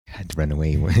to run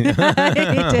away. He did.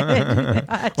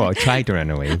 Well, I tried to run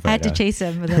away. But, I had to chase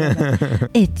him.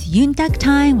 It's Yuntak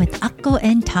time with Akko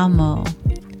and Tamo.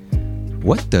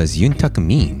 What does Yuntak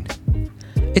mean?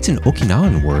 It's an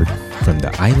Okinawan word from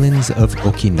the islands of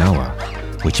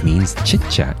Okinawa, which means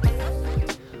chit-chat.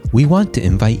 We want to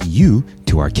invite you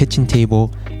to our kitchen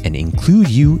table and include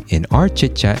you in our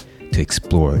chit-chat to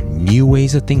explore new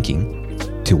ways of thinking,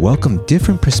 to welcome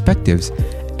different perspectives,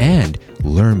 and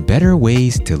learn better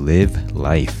ways to live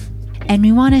life. And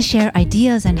we want to share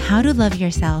ideas on how to love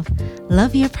yourself,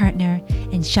 love your partner,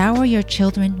 and shower your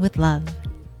children with love.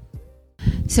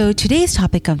 So today's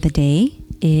topic of the day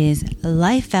is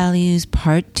Life Values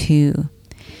Part 2.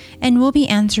 And we'll be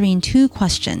answering 2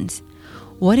 questions.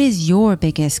 What is your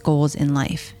biggest goals in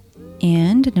life?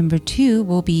 And number 2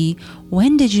 will be,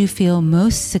 when did you feel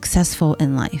most successful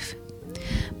in life?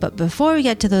 But before we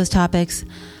get to those topics,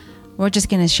 we're just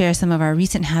going to share some of our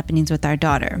recent happenings with our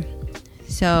daughter.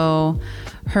 So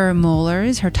her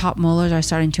top molars are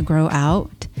starting to grow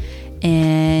out.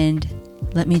 And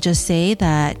let me just say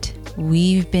that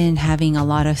we've been having a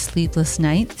lot of sleepless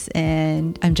nights,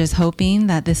 and I'm just hoping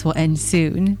that this will end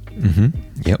soon. Mm-hmm.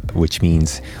 Yep, which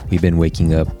means we've been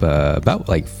waking up about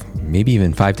maybe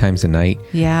even 5 times a night.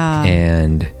 Yeah.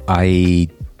 And I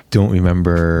don't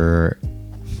remember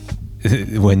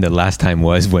when the last time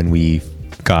was when we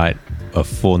got a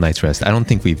full night's rest. I don't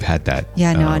think we've had that.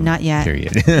 Yeah, no, not yet.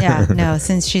 Period. Yeah, no,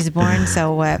 since she's born,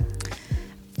 so what?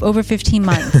 Over 15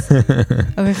 months.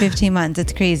 Over 15 months.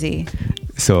 It's crazy.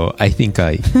 So I think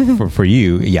for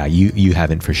you, yeah, you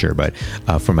haven't for sure. But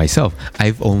for myself,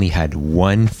 I've only had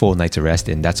 1 full night's of rest.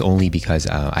 And that's only because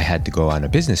I had to go on a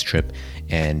business trip.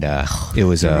 And it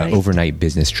was an overnight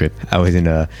business trip. I was in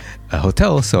a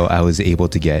hotel, so I was able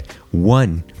to get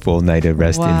 1 full night of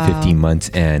rest in 15 months.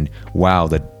 And wow,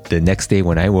 the next day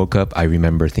when I woke up, I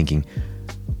remember thinking,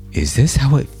 is this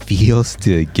how it feels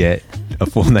to get a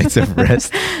full night's of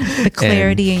rest? The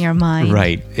clarity in your mind.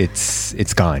 Right.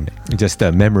 It's gone. Just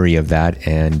a memory of that.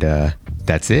 And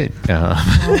that's it.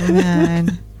 Oh,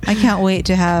 man. I can't wait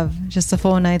to have just a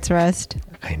full night's rest.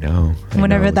 I know.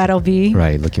 Whenever that'll be.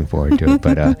 Right. Looking forward to it.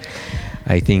 But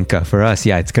I think for us,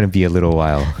 yeah, it's going to be a little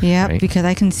while. Yeah, right? because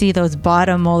I can see those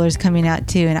bottom molars coming out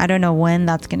too. And I don't know when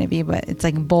that's going to be, but it's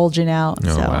like bulging out.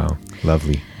 Oh, so. wow.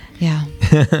 Lovely. Yeah.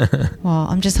 Well,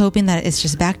 I'm just hoping that it's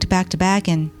just back to back to back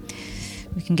and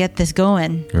we can get this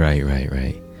going.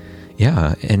 Right.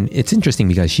 Yeah. And it's interesting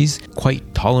because she's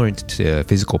quite tolerant to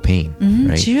physical pain. Mm-hmm,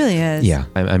 right? She really is. Yeah.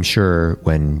 I'm sure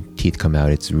when teeth come out,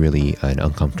 it's really an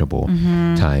uncomfortable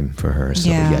time for her.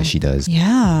 So yeah, she does.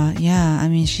 Yeah. I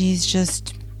mean, she's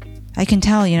just, I can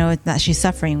tell, that she's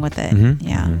suffering with it. Mm-hmm,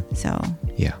 yeah. Mm-hmm. So.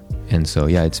 Yeah. And so,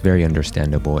 yeah, it's very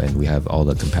understandable and we have all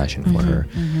the compassion for her.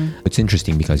 Mm-hmm. It's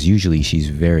interesting because usually she's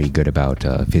very good about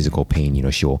physical pain.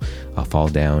 She'll fall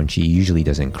down. She usually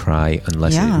doesn't cry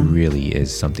unless it really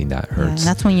is something that hurts. Yeah, and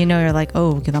that's when you're like,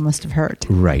 oh, that must have hurt.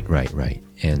 Right.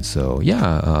 And so,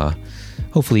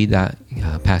 hopefully that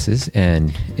passes.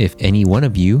 And if any one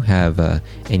of you have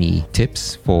any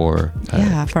tips for...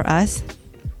 for us.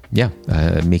 Yeah,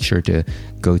 make sure to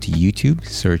go to YouTube,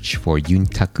 search for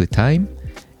Yuntaku Time,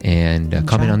 and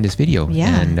comment on this video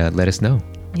and let us know.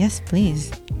 Yes,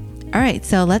 please. All right,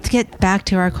 so let's get back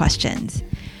to our questions.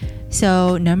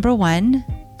 So number 1,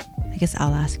 I guess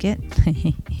I'll ask it.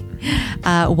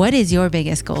 What is your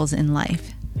biggest goals in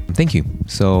life? Thank you.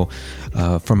 So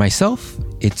for myself,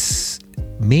 it's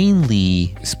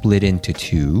mainly split into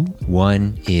 2.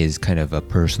 One is kind of a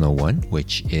personal one,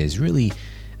 which is really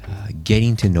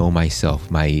getting to know myself,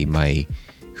 my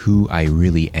who I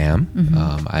really am.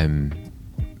 Mm-hmm. I'm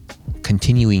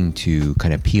continuing to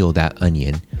kind of peel that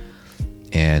onion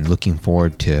and looking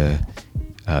forward to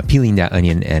peeling that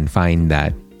onion and find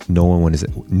that no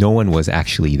one was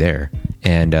actually there.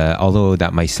 And although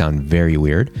that might sound very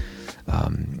weird,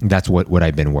 that's what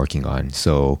I've been working on.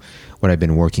 So what I've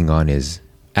been working on is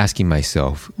asking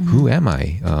myself, who am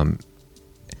I?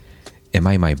 Am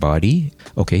I my body?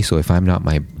 Okay, so if I'm not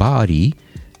my body,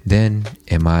 then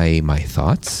am I my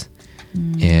thoughts?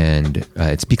 And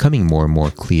it's becoming more and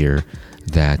more clear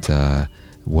that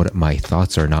what my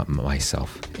thoughts are not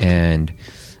myself. And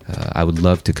I would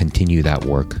love to continue that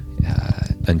work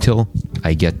until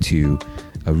I get to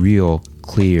a real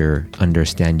clear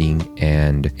understanding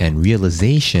and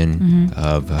realization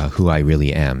of who I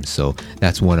really am. So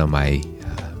that's one of my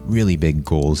really big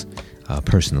goals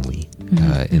personally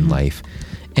in life.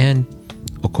 And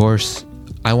of course,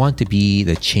 I want to be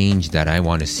the change that I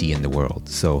want to see in the world.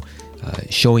 So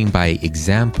showing by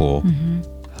example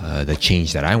the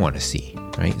change that I want to see,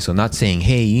 right? So not saying,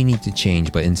 hey, you need to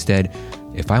change, but instead,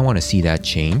 if I want to see that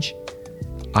change,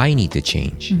 I need to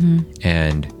change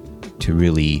and to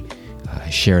really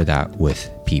share that with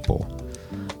people.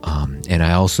 And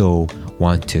I also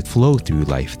want to flow through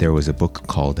life. There was a book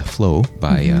called Flow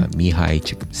by Mihai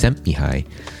Csikszentmihalyi.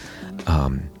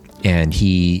 And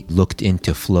he looked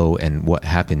into flow and what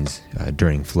happens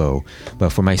during flow. But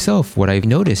for myself, what I've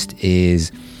noticed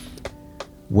is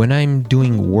when I'm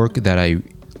doing work that I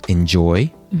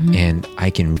enjoy and I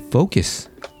can focus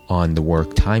on the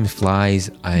work, time flies,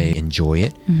 I enjoy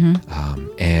it.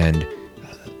 And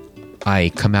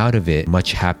I come out of it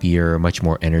much happier, much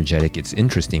more energetic. It's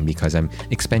interesting because I'm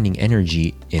expending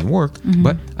energy in work,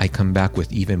 but I come back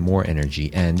with even more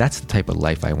energy. And that's the type of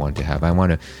life I want to have. I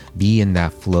want to be in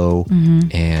that flow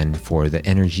and for the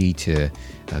energy to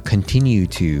continue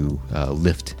to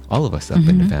lift all of us up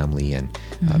in the family and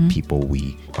people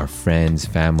we are friends,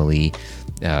 family,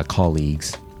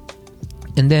 colleagues.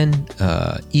 And then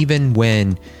even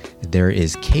when there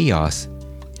is chaos,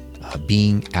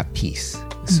 being at peace.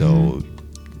 So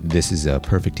this is a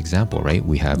perfect example, right?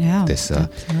 We have this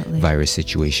virus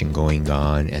situation going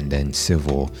on and then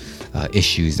civil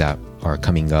issues that are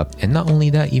coming up. And not only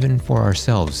that, even for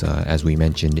ourselves, as we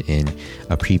mentioned in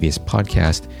a previous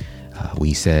podcast,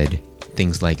 we said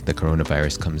things like the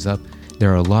coronavirus comes up.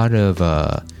 There are a lot of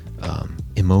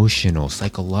emotional,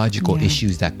 psychological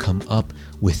issues that come up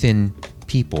within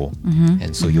people,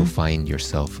 and so you'll find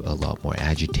yourself a lot more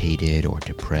agitated or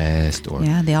depressed, or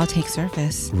they all take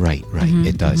surface. Right.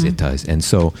 It does. And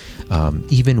so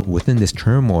even within this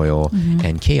turmoil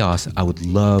and chaos, I would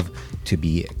love to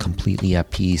be completely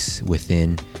at peace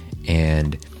within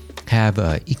and have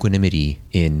equanimity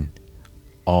in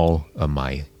all of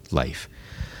my life.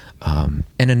 And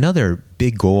another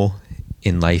big goal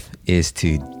in life is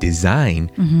to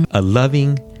design a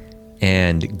loving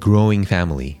and growing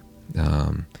family.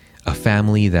 A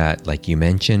family that, like you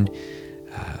mentioned,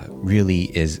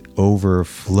 really is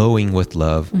overflowing with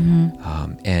love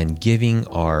and giving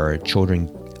our children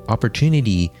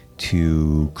opportunity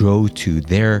to grow to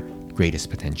their greatest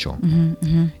potential.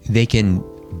 They can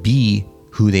be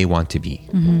who they want to be,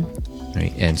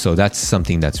 right? And so that's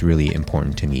something that's really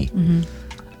important to me.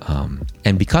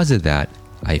 And because of that,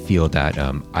 I feel that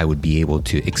I would be able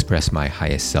to express my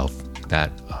highest self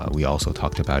that we also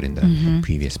talked about in the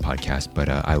previous podcast, but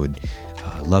I would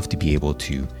love to be able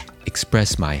to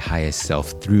express my highest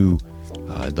self through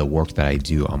the work that I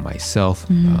do on myself.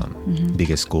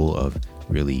 Biggest goal of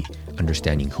really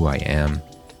understanding who I am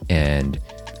and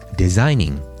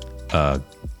designing a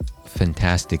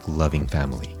fantastic, loving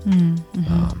family.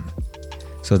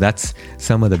 So that's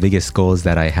some of the biggest goals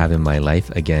that I have in my life.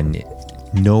 Again,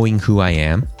 knowing who I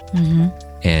am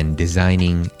and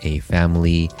designing a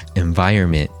family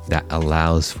environment that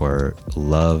allows for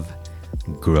love,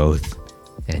 growth,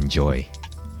 and joy.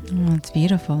 That's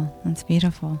beautiful.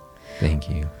 Thank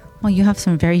you. Well, you have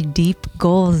some very deep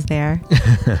goals there.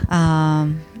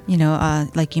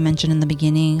 Like you mentioned in the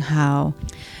beginning, how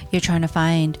you're trying to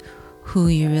find who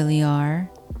you really are.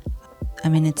 I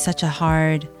mean, it's not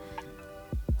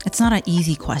an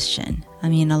easy question. I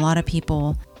mean, a lot of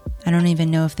people, I don't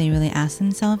even know if they really ask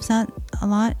themselves that a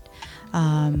lot,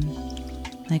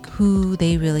 like who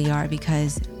they really are,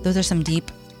 because those are some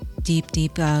deep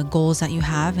goals that you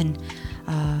have, and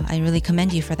I really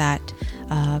commend you for that,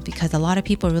 because a lot of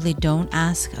people really don't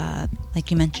ask,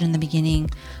 like you mentioned in the beginning,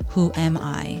 who am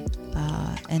I?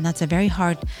 And that's a very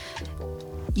hard.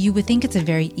 You would think it's a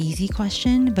very easy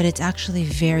question, but it's actually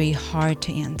very hard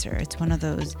to answer. It's one of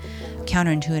those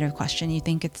counterintuitive questions. You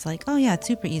think it's like, oh yeah, it's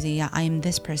super easy. Yeah, I am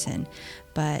this person.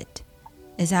 But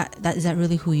is that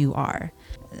really who you are?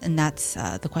 And that's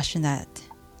the question that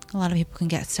a lot of people can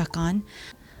get stuck on.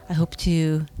 I hope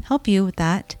to help you with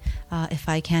that if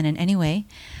I can in any way.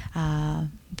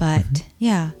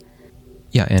 Yeah,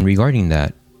 and regarding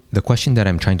that, the question that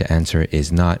I'm trying to answer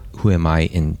is not who am I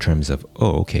in terms of,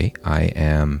 I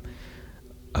am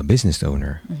a business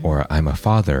owner or I'm a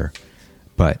father,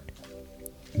 but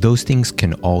those things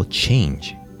can all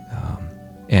change.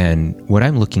 And what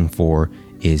I'm looking for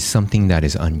is something that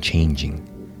is unchanging,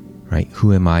 right?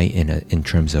 Who am I in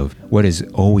terms of what is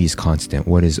always constant,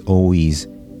 what is always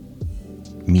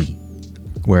me?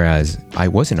 Whereas I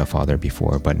wasn't a father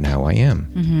before, but now I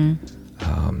am.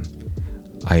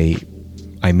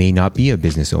 I may not be a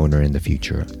business owner in the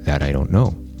future, that I don't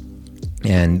know.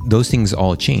 And those things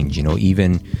all change,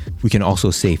 even we can also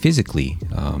say physically,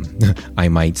 I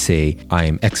might say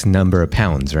I'm X number of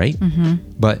pounds, right?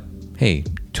 But hey,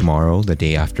 tomorrow, the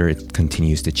day after, it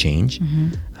continues to change.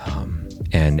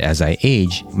 And as I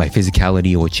age, my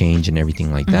physicality will change and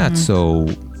everything like that. So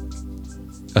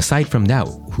aside from that,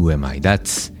 who am I?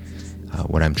 That's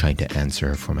what I'm trying to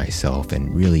answer for myself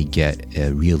and really get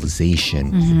a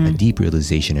realization, a deep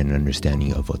realization and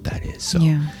understanding of what that is. So,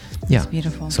 That's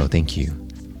beautiful. So thank you.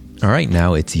 All right,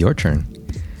 now it's your turn.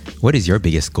 What is your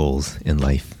biggest goals in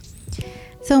life?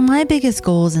 So my biggest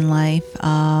goals in life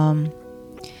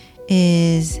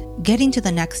is getting to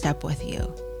the next step with you.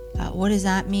 What does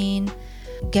that mean?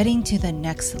 Getting to the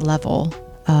next level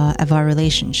of our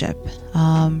relationship.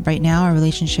 Right now, our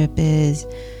relationship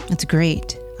it's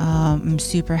great. I'm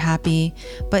super happy,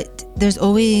 but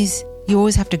you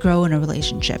always have to grow in a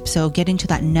relationship. So getting to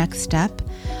that next step,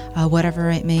 whatever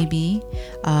it may be,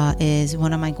 is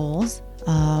one of my goals.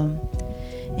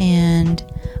 And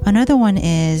another one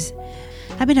is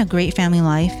having a great family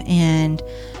life and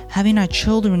having our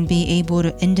children be able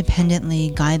to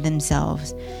independently guide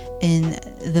themselves in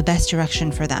the best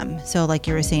direction for them. So like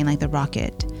you were saying, like the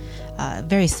rocket,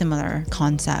 very similar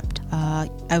concept.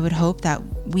 I would hope that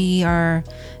we are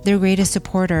their greatest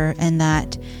supporter and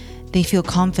that they feel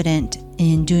confident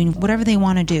in doing whatever they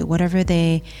want to do, whatever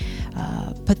they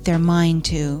put their mind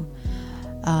to.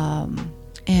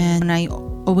 And I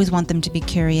always want them to be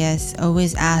curious,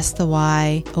 always ask the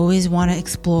why, always want to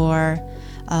explore.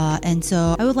 And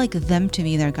so I would like them to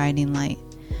be their guiding light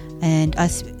and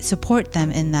us support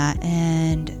them in that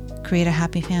and create a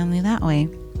happy family that way.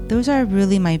 Those are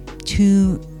really my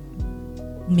two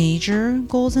major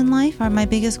goals in life, are my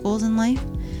biggest goals in life.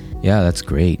 Yeah, that's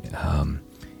great.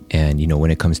 And, when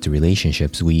it comes to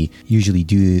relationships, we usually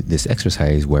do this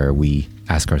exercise where we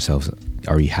ask ourselves,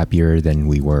 are we happier than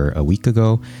we were a week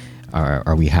ago?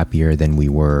 Are we happier than we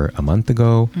were a month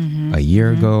ago, a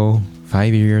year ago,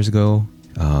 5 years ago?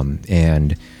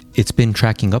 And it's been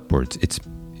tracking upwards. It's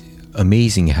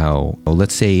amazing how,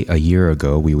 let's say a year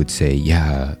ago, we would say,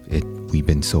 we've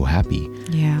been so happy.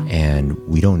 Yeah. And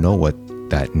we don't know what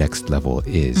that next level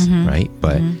is, right?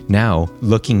 But now,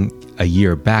 looking a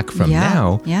year back from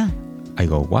now, I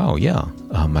go, wow,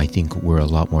 I think we're a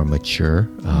lot more mature,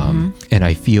 and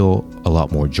I feel a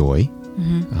lot more joy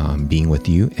being with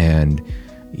you. And,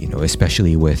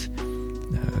 especially with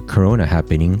Corona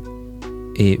happening,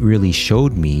 it really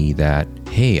showed me that,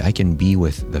 hey, I can be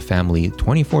with the family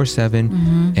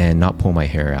 24/7 and not pull my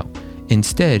hair out.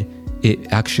 Instead,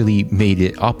 it actually made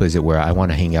it opposite, where I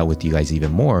want to hang out with you guys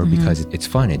even more because it's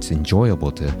fun. It's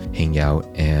enjoyable to hang out.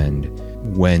 And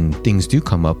when things do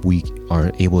come up, we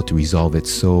are able to resolve it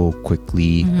so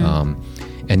quickly.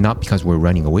 And not because we're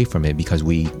running away from it, because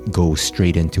we go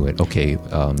straight into it. Okay,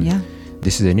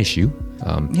 this is an issue,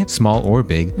 small or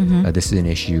big. This is an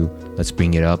issue. Let's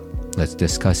bring it up. Let's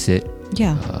discuss it.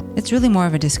 It's really more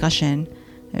of a discussion.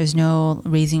 There's no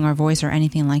raising our voice or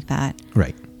anything like that.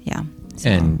 Right. Yeah. So.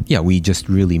 And we just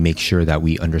really make sure that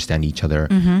we understand each other.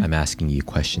 I'm asking you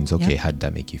questions. Okay, how did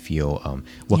that make you feel?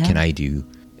 What can I do?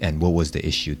 And what was the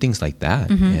issue? Things like that.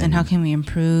 And how can we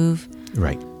improve?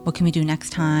 Right. What can we do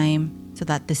next time so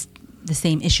that the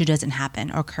same issue doesn't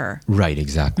happen or occur? Right,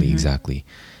 exactly.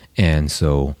 And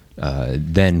so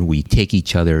then we take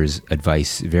each other's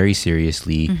advice very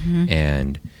seriously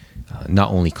and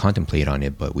not only contemplate on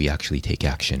it, but we actually take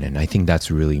action. And I think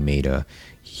that's really made a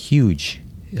huge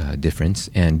difference.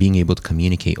 And being able to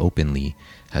communicate openly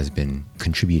has been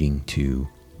contributing to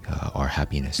our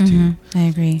happiness too. I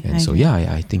agree. And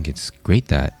I think it's great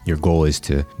that your goal is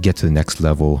to get to the next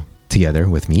level together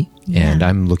with me. And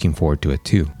I'm looking forward to it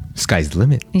too. Sky's the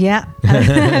limit. Yeah.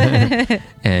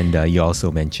 And you also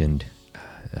mentioned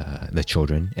the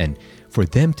children, and for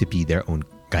them to be their own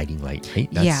guiding light, right?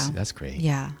 That's great.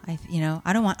 Yeah.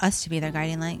 I don't want us to be their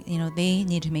guiding light. They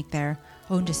need to make their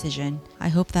own decision. I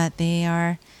hope that they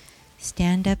are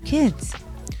stand-up kids.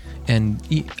 And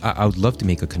I would love to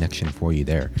make a connection for you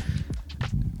there.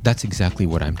 That's exactly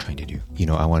what I'm trying to do.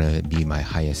 I want to be my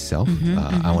highest self.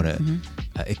 I want to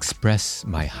express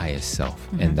my highest self,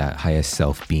 and that highest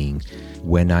self being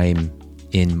when I'm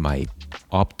in my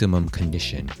optimum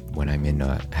condition, when I'm in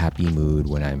a happy mood,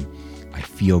 when I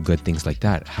feel good, things like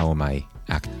that. How am I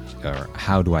or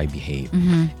how do I behave?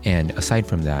 And aside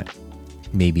from that,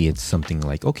 maybe it's something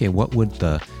like, okay, what would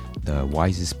the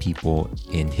wisest people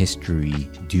in history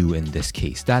do in this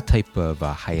case? That type of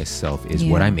highest self is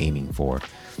what I'm aiming for.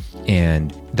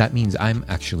 And that means I'm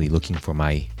actually looking for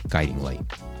my guiding light,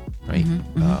 right?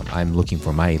 I'm looking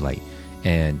for my light.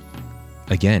 And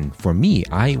again, for me,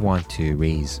 I want to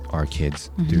raise our kids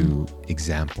through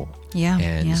example.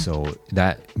 So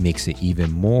that makes it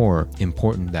even more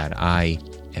important that I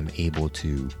am able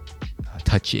to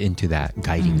touch into that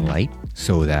guiding light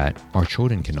so that our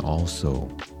children can also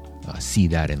see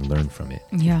that and learn from it.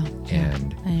 Yeah.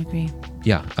 And I agree.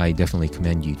 yeah, I definitely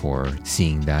commend you for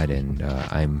seeing that. And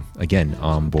I'm, again,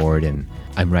 on board, and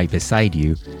I'm right beside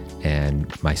you.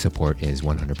 And my support is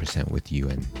 100% with you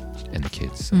and the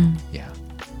kids. So, yeah.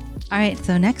 All right.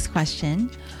 So next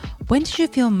question. When did you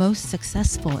feel most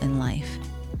successful in life?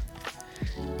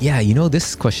 Yeah,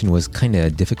 this question was kind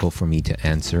of difficult for me to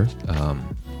answer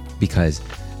because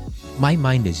my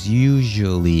mind is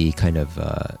usually kind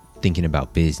of thinking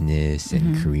about business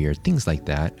and career, things like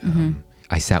that.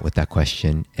 I sat with that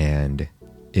question and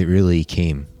it really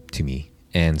came to me.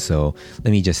 And so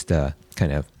let me just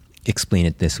kind of explain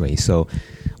it this way. So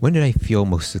when did I feel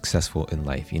most successful in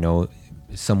life?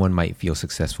 Someone might feel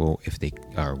successful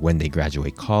when they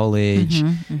graduate college,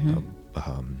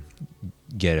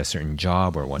 get a certain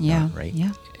job or whatnot, right?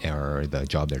 Yeah. Or the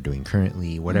job they're doing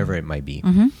currently, whatever it might be.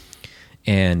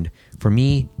 And for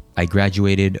me, I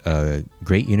graduated a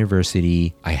great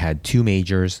university. I had 2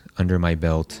 majors under my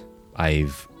belt.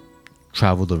 I've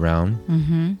traveled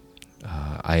around.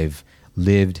 I've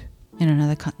lived in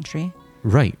another country.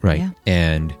 Right. Yeah.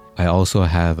 And I also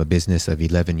have a business of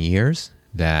 11 years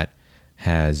that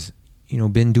has,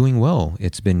 been doing well.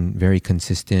 It's been very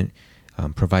consistent,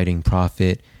 providing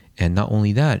profit. And not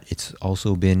only that, it's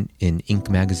also been in Inc.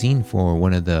 magazine for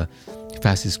one of the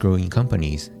fastest growing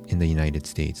companies in the United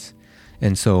States.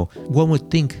 And so one would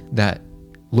think that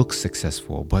looks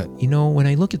successful. But, when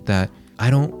I look at that, I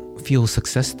don't feel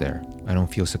success there. I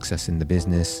don't feel success in the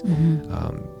business,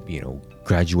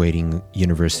 graduating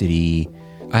university.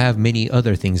 I have many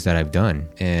other things that I've done.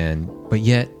 But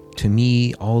yet, to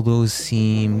me, all those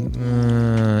seem,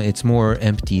 it's more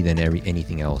empty than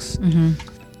anything else.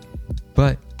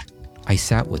 But I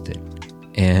sat with it.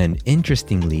 And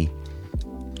interestingly,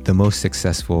 the most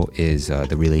successful is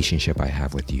the relationship I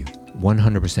have with you.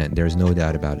 100%. There's no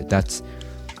doubt about it. That's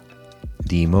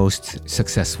the most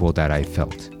successful that I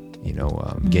felt.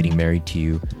 Getting married to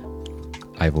you,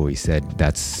 I've always said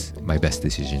that's my best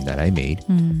decision that I made.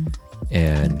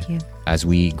 And as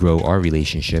we grow our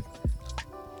relationship,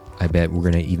 I bet we're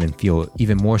going to even feel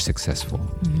even more successful,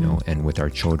 and with our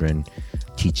children,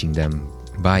 teaching them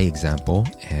by example.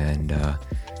 And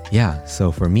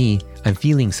so for me, I'm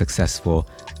feeling successful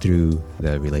through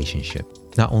the relationship.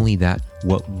 Not only that,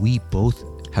 what we both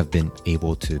have been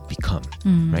able to become,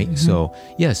 right? So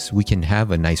yes, we can have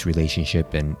a nice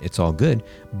relationship and it's all good,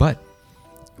 but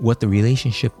what the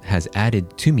relationship has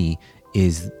added to me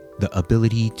is the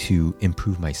ability to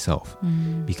improve myself.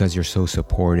 Because you're so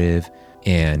supportive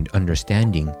and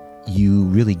understanding, you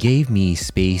really gave me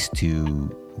space to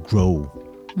grow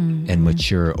and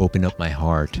mature, open up my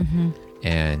heart,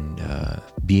 and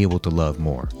be able to love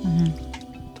more.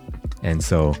 And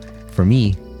so for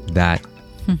me, that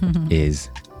is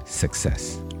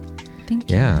success.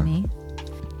 Thank you, honey.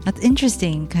 That's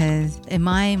interesting because in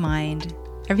my mind,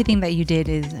 everything that you did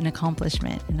is an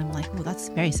accomplishment. And I'm like, oh, that's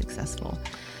very successful.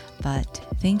 But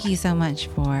thank you so much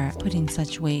for putting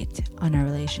such weight on our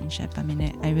relationship. I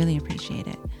mean, I really appreciate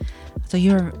it. So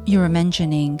you were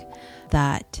mentioning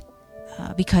that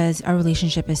because our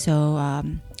relationship is so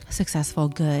successful,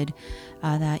 good,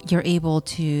 that you're able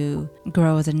to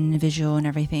grow as an individual and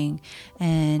everything.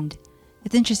 And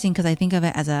it's interesting because I think of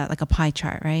it as a pie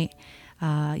chart, right?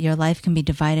 Your life can be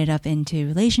divided up into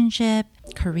relationship,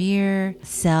 career,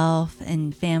 self,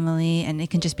 and family, and it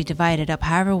can just be divided up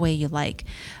however way you like.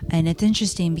 And it's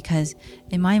interesting because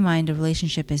in my mind, a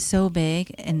relationship is so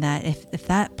big, and that if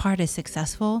that part is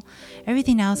successful,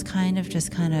 everything else kind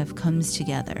of comes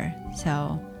together.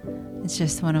 So it's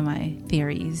just one of my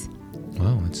theories.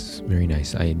 Wow, it's very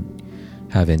nice. I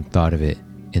haven't thought of it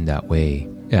in that way.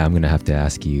 Yeah, I'm going to have to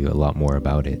ask you a lot more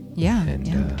about it. Yeah.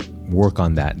 And work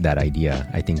on that idea.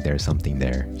 I think there's something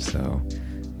there. So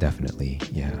definitely,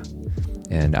 yeah.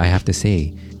 And I have to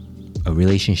say, a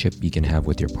relationship you can have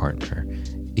with your partner,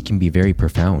 it can be very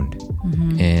profound.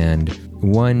 And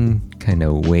one kind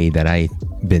of way that I've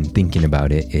been thinking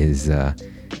about it is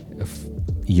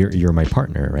you're my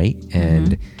partner, right?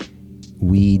 And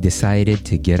we decided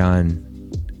to get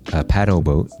on a paddle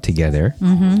boat together.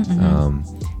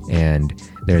 And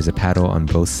there's a paddle on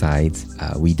both sides.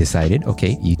 We decided,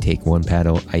 okay, you take one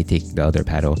paddle, I take the other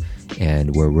paddle,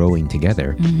 and we're rowing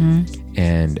together.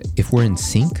 And if we're in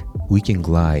sync, we can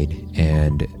glide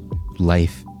and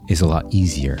life is a lot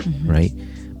easier, right?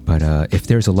 But if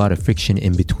there's a lot of friction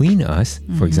in between us,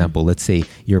 for example, let's say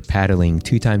you're paddling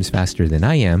 2 times faster than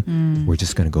I am, we're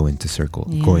just going to go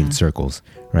in circles,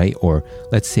 right? Or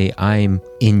let's say I'm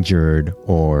injured,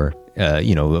 or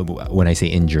when I say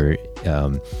injured,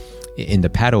 in the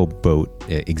paddle boat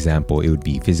example, it would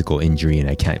be physical injury and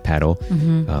I can't paddle.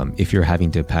 If you're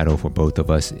having to paddle for both of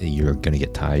us, you're going to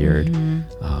get tired.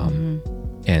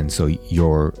 And so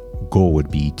your goal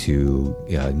would be to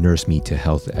nurse me to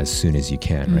health as soon as you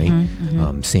can,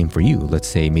 right? Same for you. Let's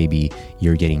say maybe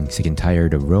you're getting sick and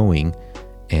tired of rowing,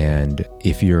 and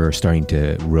if you're starting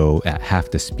to row at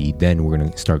half the speed, then we're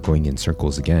going to start going in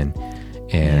circles again.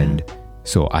 And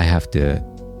so I have to,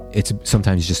 it's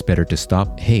sometimes just better to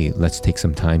stop. Hey, let's take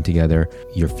some time together.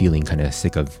 You're feeling kind of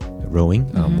sick of rowing.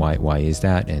 Why is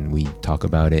that? And we talk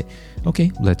about it.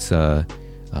 Okay, let's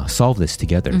solve this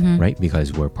together, right?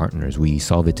 Because we're partners. We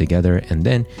solve it together and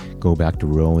then go back to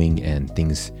rowing and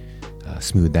things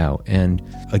smooth out. And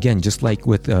again, just like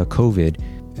with COVID,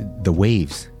 the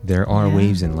waves, there are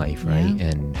waves in life, right?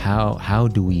 And how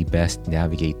do we best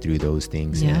navigate through those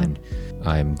things? And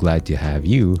I'm glad to have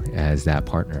you as that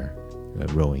partner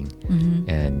rowing.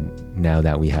 And now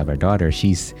that we have our daughter,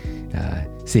 she's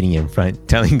sitting in front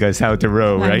telling us how to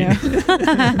row, right?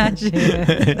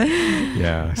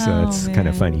 Yeah, so it's kind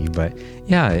of funny, but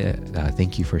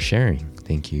thank you for sharing.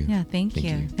 Thank you. Yeah, thank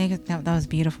you. That was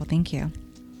beautiful. Thank you.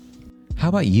 How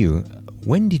about you?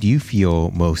 When did you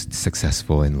feel most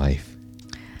successful in life?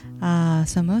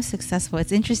 So most successful.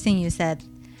 It's interesting you said,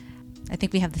 I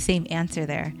think we have the same answer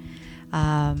there.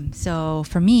 So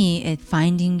for me,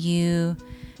 finding you,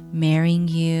 marrying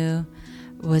you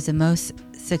was the most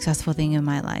successful thing in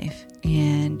my life.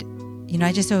 And, you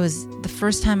know, the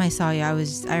first time I saw you, I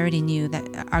already knew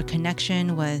that our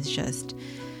connection was just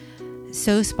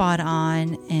so spot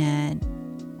on. And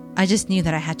I just knew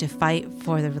that I had to fight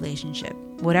for the relationship.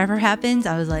 Whatever happens,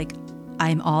 I was like,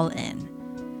 I'm all in.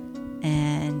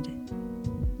 And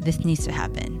this needs to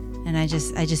happen. And I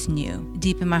just knew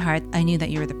deep in my heart, I knew that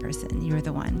you were the person, you were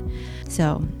the one.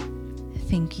 So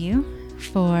thank you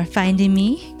for finding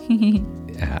me.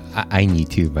 I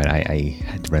need to, but I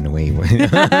had to run away. Well,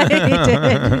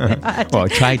 I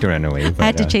tried to run away. But, I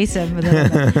had to chase him a little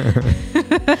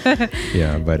bit.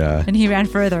 Yeah, but... and he ran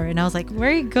further, and I was like,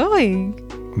 where are you going?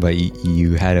 But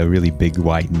you had a really big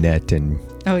wide net, and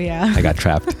oh yeah, I got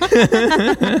trapped.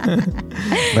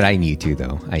 But I knew to,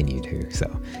 though. I knew to. So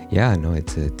yeah, no,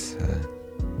 it's it's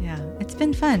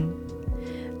been fun.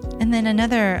 And then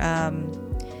another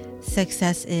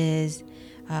success is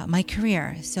my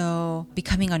career. So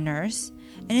becoming a nurse,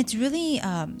 and it's really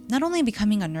not only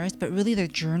becoming a nurse, but really the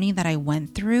journey that I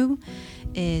went through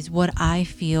is what I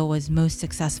feel was most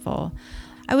successful.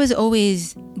 I was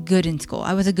always good in school.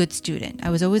 I was a good student. I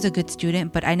was always a good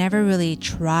student, but I never really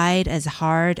tried as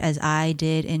hard as I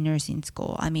did in nursing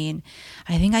school. I mean,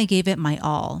 I think I gave it my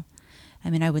all. I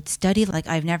mean, I would study like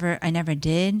I never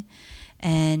did,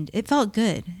 and it felt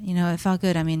good. You know, it felt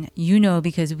good. I mean,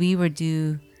 because we would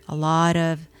do a lot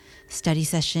of study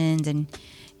sessions, and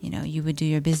you would do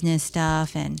your business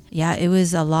stuff, and it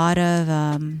was a lot of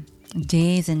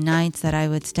days and nights that I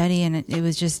would study, and it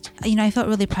was just, I felt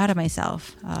really proud of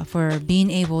myself for being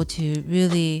able to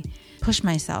really push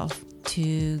myself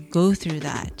to go through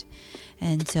that.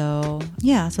 And so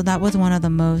that was one of the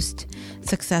most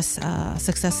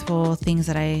successful things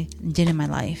that I did in my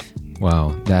life.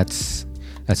 Wow, that's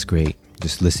great.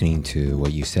 Just listening to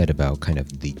what you said about kind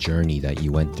of the journey that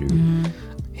you went through.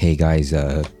 Hey guys,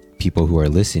 people who are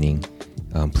listening,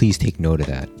 please take note of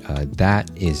that.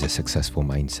 That is a successful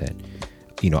mindset.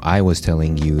 I was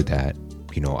telling you that,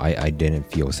 I didn't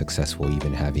feel successful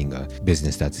even having a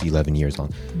business that's 11 years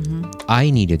long.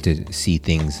 I needed to see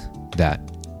things that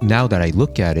now that I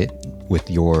look at it with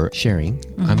your sharing,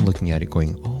 I'm looking at it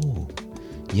going, oh,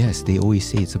 yes, they always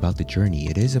say it's about the journey.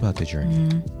 It is about the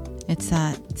journey. It's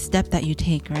that step that you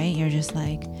take, right? You're just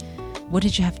like, what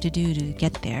did you have to do to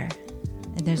get there?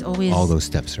 And there's always all those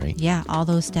steps, right? Yeah, all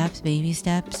those steps, baby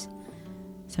steps.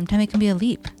 Sometimes it can be a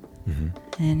leap,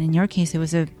 and in your case, it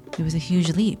was a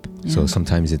huge leap. So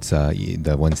sometimes it's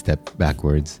the one step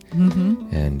backwards,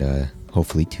 and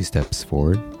hopefully 2 steps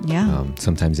forward. Yeah.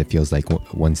 Sometimes it feels like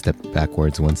one step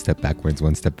backwards, one step backwards,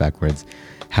 one step backwards,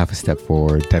 half a step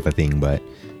forward type of thing. But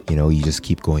you just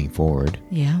keep going forward.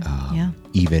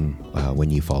 Even when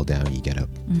you fall down, you get up.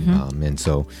 And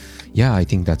so, I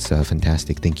think that's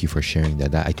fantastic. Thank you for sharing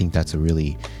that. I think that's a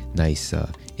really nice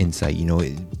insight.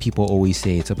 People always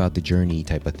say it's about the journey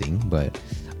type of thing, but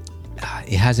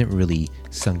it hasn't really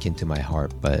sunk into my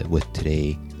heart. But with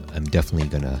today, I'm definitely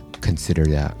going to consider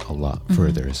that a lot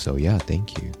further. So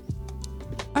thank you.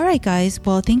 All right, guys.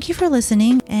 Well, thank you for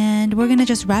listening. And we're going to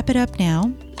just wrap it up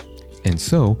now. And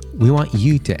so we want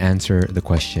you to answer the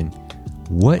question,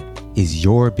 what is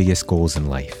your biggest goals in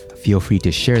life? Feel free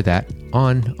to share that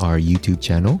on our YouTube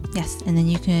channel. Yes, and then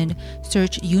you can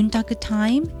search Yuntaka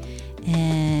Time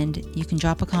and you can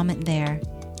drop a comment there.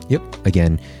 Yep.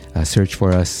 Again, search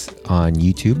for us on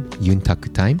YouTube,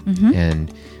 Yuntaku Time.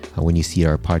 And when you see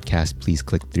our podcast, please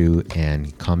click through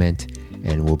and comment,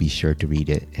 and we'll be sure to read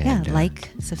it. And, like,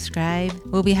 subscribe.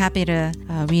 We'll be happy to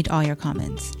read all your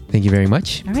comments. Thank you very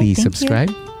much. All right, please thank subscribe.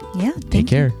 you. Yeah, Take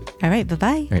care. All right, bye-bye.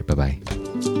 All right,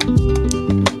 bye-bye.